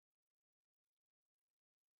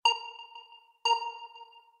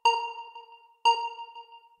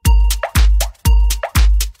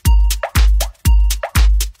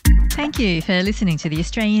you for listening to the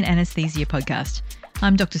Australian Anaesthesia Podcast.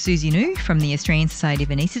 I'm Dr. Susie New from the Australian Society of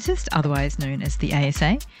Anaesthetists, otherwise known as the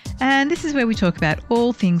ASA, and this is where we talk about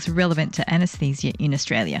all things relevant to anaesthesia in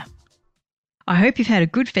Australia. I hope you've had a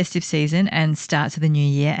good festive season and start to the new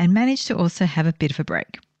year and managed to also have a bit of a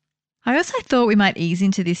break. I also thought we might ease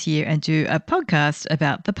into this year and do a podcast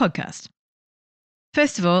about the podcast.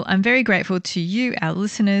 First of all, I'm very grateful to you, our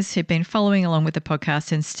listeners, who've been following along with the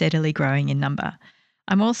podcast and steadily growing in number.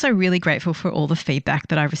 I'm also really grateful for all the feedback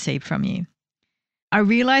that I've received from you. I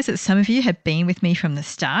realise that some of you have been with me from the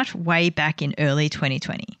start, way back in early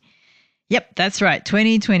 2020. Yep, that's right,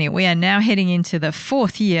 2020. We are now heading into the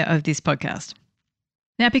fourth year of this podcast.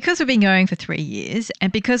 Now, because we've been going for 3 years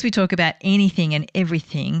and because we talk about anything and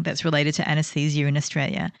everything that's related to anaesthesia in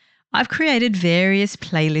Australia, I've created various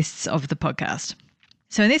playlists of the podcast.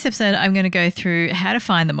 So in this episode, I'm going to go through how to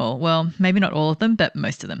find them all. Well, maybe not all of them, but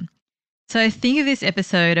most of them. So think of this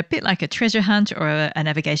episode a bit like a treasure hunt or a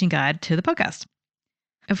navigation guide to the podcast.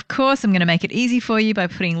 Of course, I'm going to make it easy for you by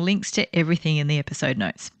putting links to everything in the episode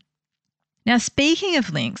notes. Now, speaking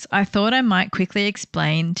of links, I thought I might quickly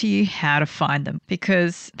explain to you how to find them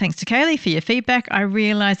because thanks to Kaylee for your feedback, I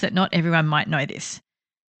realised that not everyone might know this.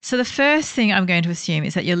 So the first thing I'm going to assume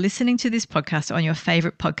is that you're listening to this podcast on your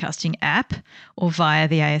favourite podcasting app or via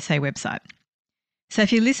the ASA website. So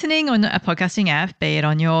if you're listening on a podcasting app, be it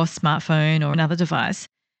on your smartphone or another device,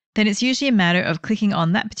 then it's usually a matter of clicking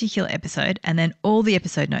on that particular episode and then all the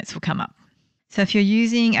episode notes will come up. So if you're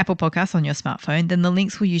using Apple Podcasts on your smartphone, then the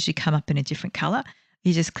links will usually come up in a different colour.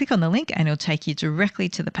 You just click on the link and it'll take you directly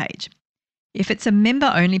to the page. If it's a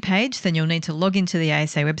member-only page, then you'll need to log into the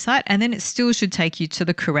ASA website and then it still should take you to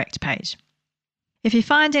the correct page. If you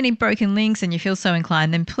find any broken links and you feel so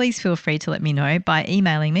inclined, then please feel free to let me know by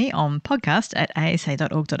emailing me on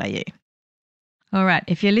podcast@asa.org.au. All right,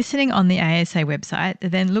 if you're listening on the ASA website,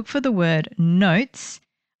 then look for the word notes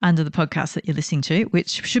under the podcast that you're listening to,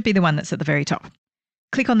 which should be the one that's at the very top.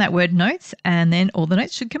 Click on that word notes and then all the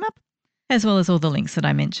notes should come up, as well as all the links that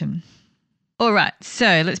I mentioned. All right,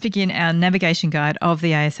 so let's begin our navigation guide of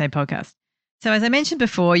the ASA podcast. So as I mentioned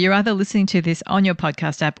before, you're either listening to this on your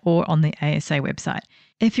podcast app or on the ASA website.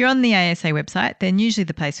 If you're on the ASA website, then usually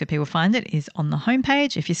the place where people find it is on the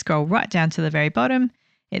homepage. If you scroll right down to the very bottom,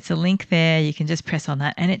 it's a link there. You can just press on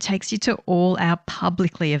that and it takes you to all our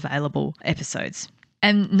publicly available episodes.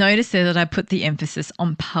 And notice there that I put the emphasis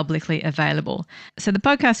on publicly available. So the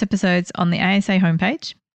podcast episodes on the ASA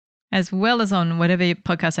homepage, as well as on whatever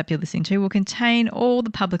podcast app you're listening to, will contain all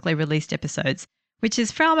the publicly released episodes, which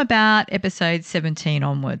is from about episode 17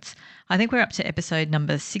 onwards. I think we're up to episode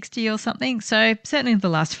number 60 or something, so certainly the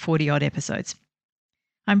last 40-odd episodes.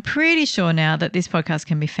 I'm pretty sure now that this podcast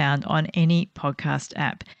can be found on any podcast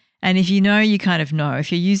app. And if you know, you kind of know.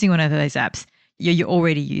 If you're using one of those apps, you're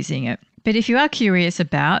already using it. But if you are curious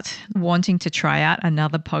about wanting to try out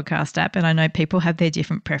another podcast app, and I know people have their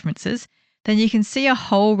different preferences, then you can see a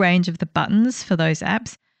whole range of the buttons for those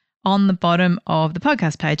apps on the bottom of the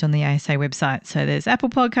podcast page on the ASA website. So there's Apple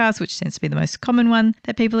Podcasts, which tends to be the most common one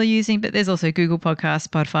that people are using, but there's also Google Podcasts,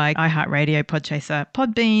 Spotify, iHeartRadio, Podchaser,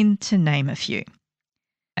 Podbean, to name a few.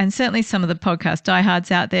 And certainly some of the podcast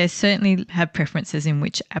diehards out there certainly have preferences in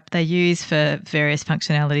which app they use for various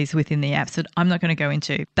functionalities within the apps that I'm not going to go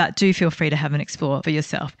into, but do feel free to have an explore for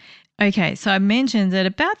yourself. Okay, so I mentioned that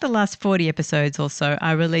about the last 40 episodes or so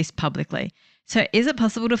are released publicly. So is it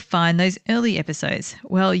possible to find those early episodes?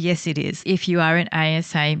 Well, yes, it is, if you are an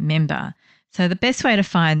ASA member. So the best way to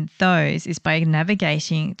find those is by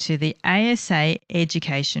navigating to the ASA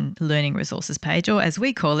Education Learning Resources page, or as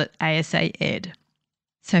we call it, ASA Ed.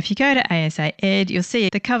 So if you go to ASA Ed, you'll see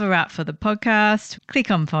the cover art for the podcast,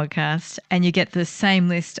 click on podcast, and you get the same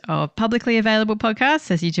list of publicly available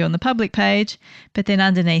podcasts as you do on the public page, but then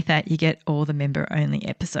underneath that you get all the member-only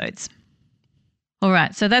episodes. All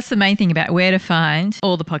right, so that's the main thing about where to find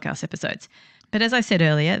all the podcast episodes. But as I said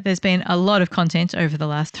earlier, there's been a lot of content over the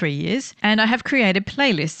last 3 years, and I have created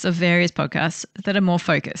playlists of various podcasts that are more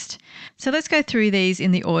focused. So let's go through these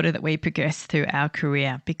in the order that we progress through our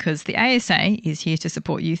career, because the ASA is here to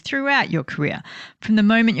support you throughout your career, from the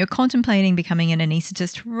moment you're contemplating becoming an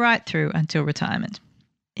anaesthetist right through until retirement.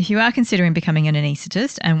 If you are considering becoming an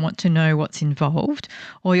anaesthetist and want to know what's involved,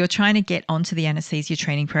 or you're trying to get onto the anaesthesia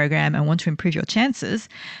training program and want to improve your chances,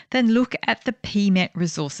 then look at the PMET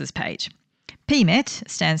resources page. PMET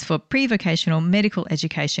stands for Pre-Vocational Medical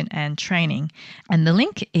Education and Training, and the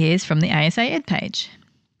link is from the ASA Ed page.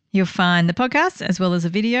 You'll find the podcast as well as a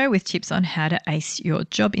video with tips on how to ace your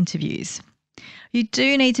job interviews. You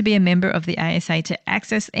do need to be a member of the ASA to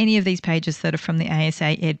access any of these pages that are from the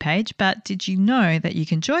ASA Ed page, but did you know that you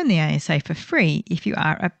can join the ASA for free if you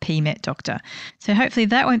are a PMET doctor? So hopefully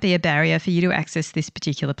that won't be a barrier for you to access this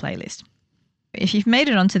particular playlist. If you've made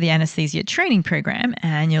it onto the anaesthesia training program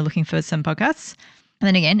and you're looking for some podcasts,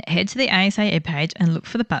 then again, head to the ASA Ed page and look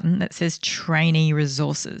for the button that says Trainee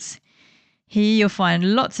Resources. Here you'll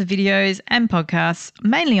find lots of videos and podcasts,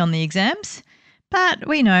 mainly on the exams, but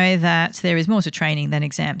we know that there is more to training than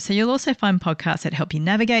exams. So you'll also find podcasts that help you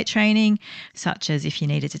navigate training, such as if you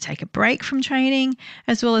needed to take a break from training,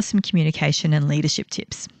 as well as some communication and leadership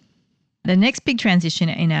tips. The next big transition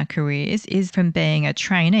in our careers is from being a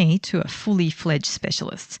trainee to a fully fledged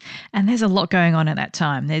specialist. And there's a lot going on at that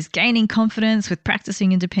time. There's gaining confidence with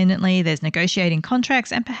practicing independently, there's negotiating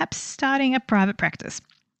contracts, and perhaps starting a private practice.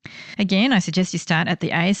 Again, I suggest you start at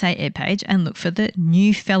the ASA Ed page and look for the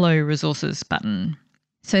New Fellow Resources button.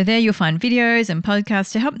 So there you'll find videos and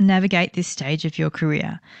podcasts to help navigate this stage of your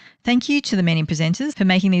career. Thank you to the many presenters for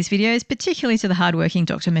making these videos, particularly to the hardworking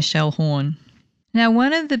Dr. Michelle Horn. Now,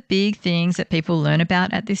 one of the big things that people learn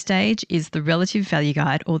about at this stage is the Relative Value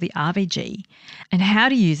Guide, or the RVG, and how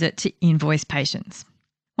to use it to invoice patients.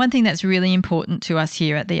 One thing that's really important to us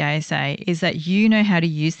here at the ASA is that you know how to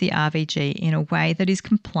use the RVG in a way that is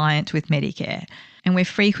compliant with Medicare. And we're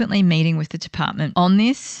frequently meeting with the department on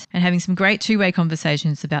this and having some great two-way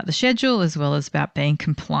conversations about the schedule as well as about being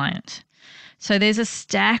compliant. So there's a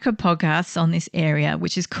stack of podcasts on this area,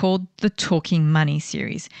 which is called the Talking Money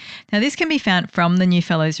series. Now, this can be found from the New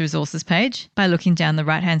Fellows Resources page by looking down the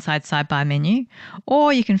right-hand side sidebar menu,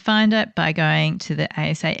 or you can find it by going to the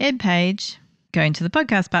ASA Ed page, going to the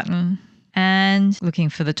podcast button and looking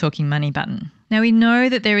for the Talking Money button. Now, we know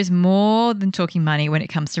that there is more than talking money when it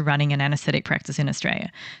comes to running an anaesthetic practice in Australia.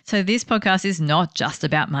 So this podcast is not just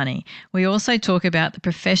about money. We also talk about the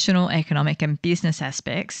professional, economic and business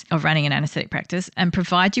aspects of running an anaesthetic practice and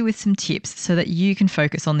provide you with some tips so that you can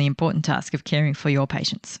focus on the important task of caring for your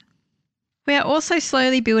patients. We are also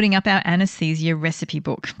slowly building up our anaesthesia recipe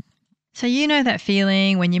book. So you know that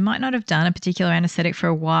feeling when you might not have done a particular anaesthetic for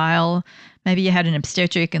a while. Maybe you had an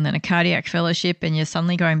obstetric and then a cardiac fellowship and you're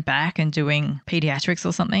suddenly going back and doing pediatrics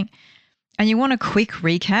or something. And you want a quick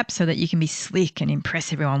recap so that you can be slick and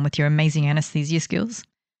impress everyone with your amazing anaesthesia skills.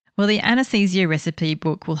 Well, the anaesthesia recipe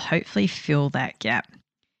book will hopefully fill that gap.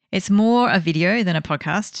 It's more a video than a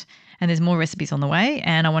podcast, and there's more recipes on the way.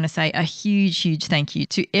 And I want to say a huge, huge thank you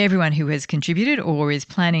to everyone who has contributed or is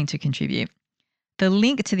planning to contribute. The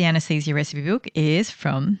link to the anaesthesia recipe book is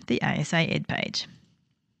from the ASA Ed page.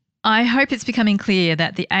 I hope it's becoming clear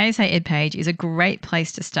that the ASA Ed page is a great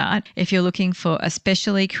place to start if you're looking for a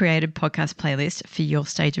specially created podcast playlist for your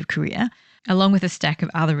stage of career, along with a stack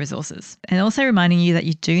of other resources, and also reminding you that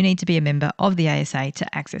you do need to be a member of the ASA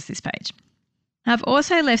to access this page. I've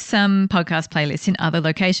also left some podcast playlists in other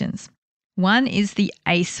locations. One is the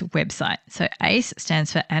ACE website. So ACE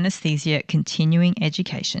stands for Anaesthesia Continuing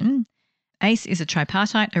Education. ACE is a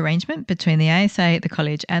tripartite arrangement between the ASA, the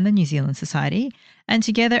College and the New Zealand Society, and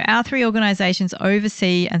together our three organisations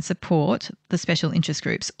oversee and support the Special Interest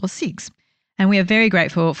Groups, or SIGs. And we are very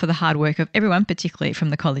grateful for the hard work of everyone, particularly from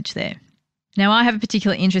the college there. Now, I have a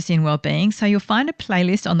particular interest in wellbeing, so you'll find a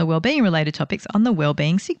playlist on the wellbeing related topics on the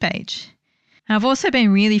Wellbeing SIG page. I've also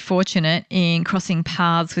been really fortunate in crossing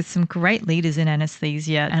paths with some great leaders in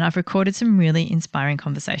anaesthesia, and I've recorded some really inspiring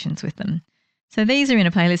conversations with them. So these are in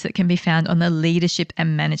a playlist that can be found on the Leadership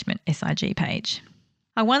and Management SIG page.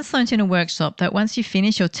 I once learnt in a workshop that once you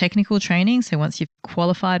finish your technical training, so once you've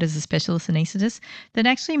qualified as a specialist anaesthetist, that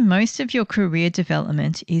actually most of your career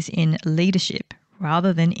development is in leadership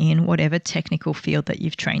rather than in whatever technical field that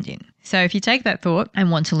you've trained in. So if you take that thought and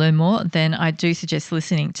want to learn more, then I do suggest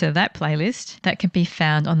listening to that playlist that can be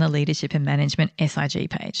found on the Leadership and Management SIG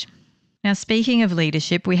page. Now, speaking of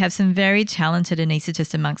leadership, we have some very talented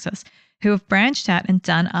anaesthetists amongst us who have branched out and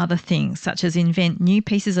done other things, such as invent new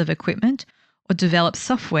pieces of equipment or develop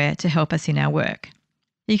software to help us in our work.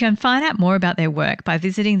 You can find out more about their work by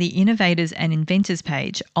visiting the Innovators and Inventors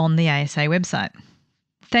page on the ASA website.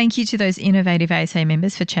 Thank you to those innovative ASA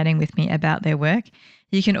members for chatting with me about their work.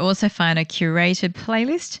 You can also find a curated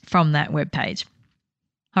playlist from that webpage.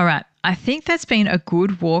 All right, I think that's been a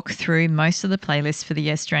good walk through most of the playlists for the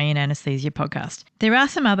Australian Anaesthesia podcast. There are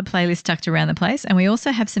some other playlists tucked around the place, and we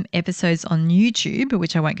also have some episodes on YouTube,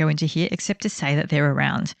 which I won't go into here, except to say that they're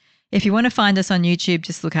around. If you want to find us on YouTube,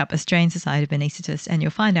 just look up Australian Society of Anaesthetists and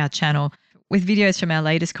you'll find our channel with videos from our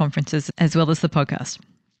latest conferences as well as the podcast.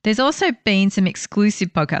 There's also been some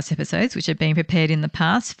exclusive podcast episodes which have been prepared in the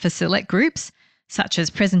past for select groups, such as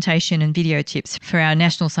presentation and video tips for our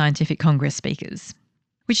National Scientific Congress speakers.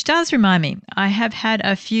 Which does remind me, I have had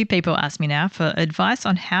a few people ask me now for advice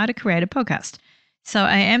on how to create a podcast. So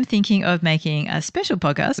I am thinking of making a special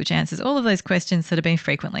podcast which answers all of those questions that have been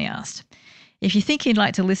frequently asked. If you think you'd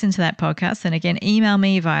like to listen to that podcast, then again, email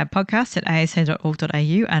me via podcast@asa.org.au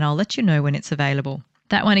and I'll let you know when it's available.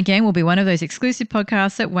 That one again will be one of those exclusive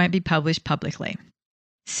podcasts that won't be published publicly.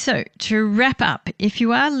 So to wrap up, if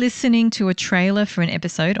you are listening to a trailer for an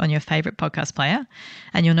episode on your favourite podcast player,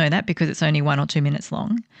 and you'll know that because it's only 1 or 2 minutes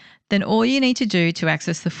long, then all you need to do to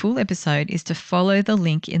access the full episode is to follow the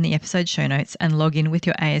link in the episode show notes and log in with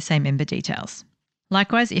your ASA member details.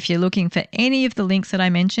 Likewise, if you're looking for any of the links that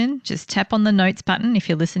I mentioned, just tap on the notes button if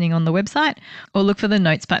you're listening on the website, or look for the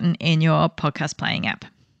notes button in your podcast playing app.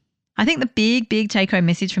 I think the big take-home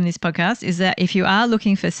message from this podcast is that if you are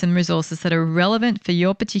looking for some resources that are relevant for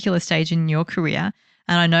your particular stage in your career,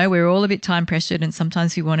 and I know we're all a bit time pressured and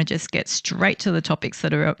sometimes we want to just get straight to the topics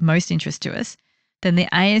that are of most interest to us, then the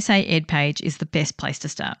ASA Ed page is the best place to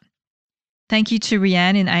start. Thank you to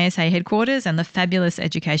Rianne in ASA headquarters and the fabulous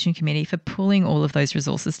education committee for pulling all of those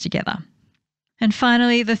resources together. And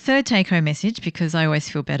finally, the third take-home message, because I always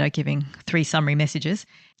feel better giving 3 summary messages,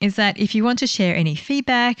 is that if you want to share any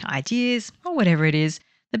feedback, ideas, or whatever it is,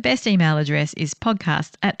 the best email address is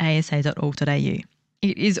podcast@asa.org.au.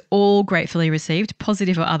 It is all gratefully received,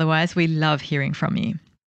 positive or otherwise. We love hearing from you.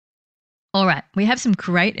 All right, we have some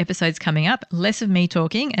great episodes coming up, less of me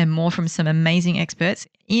talking and more from some amazing experts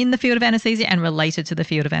in the field of anaesthesia and related to the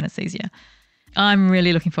field of anaesthesia. I'm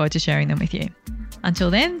really looking forward to sharing them with you.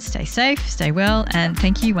 Until then, stay safe, stay well, and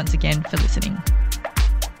thank you once again for listening.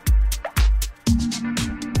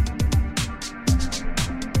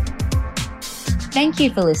 Thank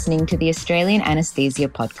you for listening to the Australian Anaesthesia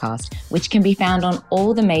Podcast, which can be found on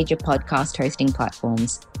all the major podcast hosting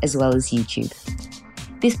platforms, as well as YouTube.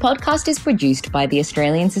 This podcast is produced by the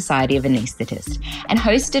Australian Society of Anaesthetists and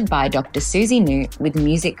hosted by Dr. Susie New with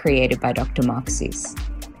music created by Dr. Mark Seuss.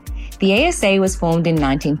 The ASA was formed in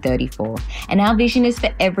 1934, and our vision is for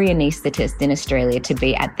every anaesthetist in Australia to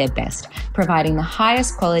be at their best, providing the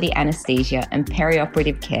highest quality anaesthesia and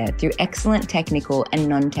perioperative care through excellent technical and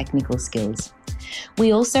non-technical skills.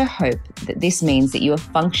 We also hope that this means that you are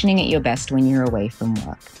functioning at your best when you're away from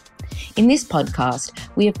work. In this podcast,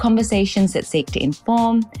 we have conversations that seek to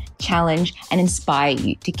inform, challenge, and inspire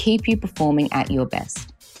you to keep you performing at your best.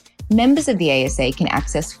 Members of the ASA can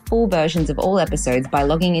access full versions of all episodes by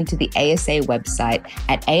logging into the ASA website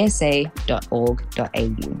at asa.org.au.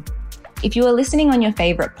 If you are listening on your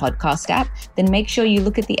favourite podcast app, then make sure you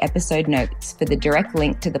look at the episode notes for the direct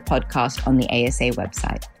link to the podcast on the ASA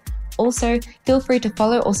website. Also, feel free to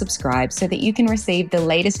follow or subscribe so that you can receive the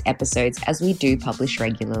latest episodes as we do publish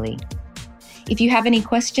regularly. If you have any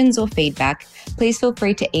questions or feedback, please feel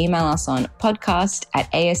free to email us on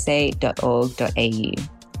podcast@asa.org.au.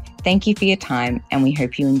 Thank you for your time, and we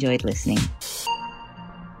hope you enjoyed listening.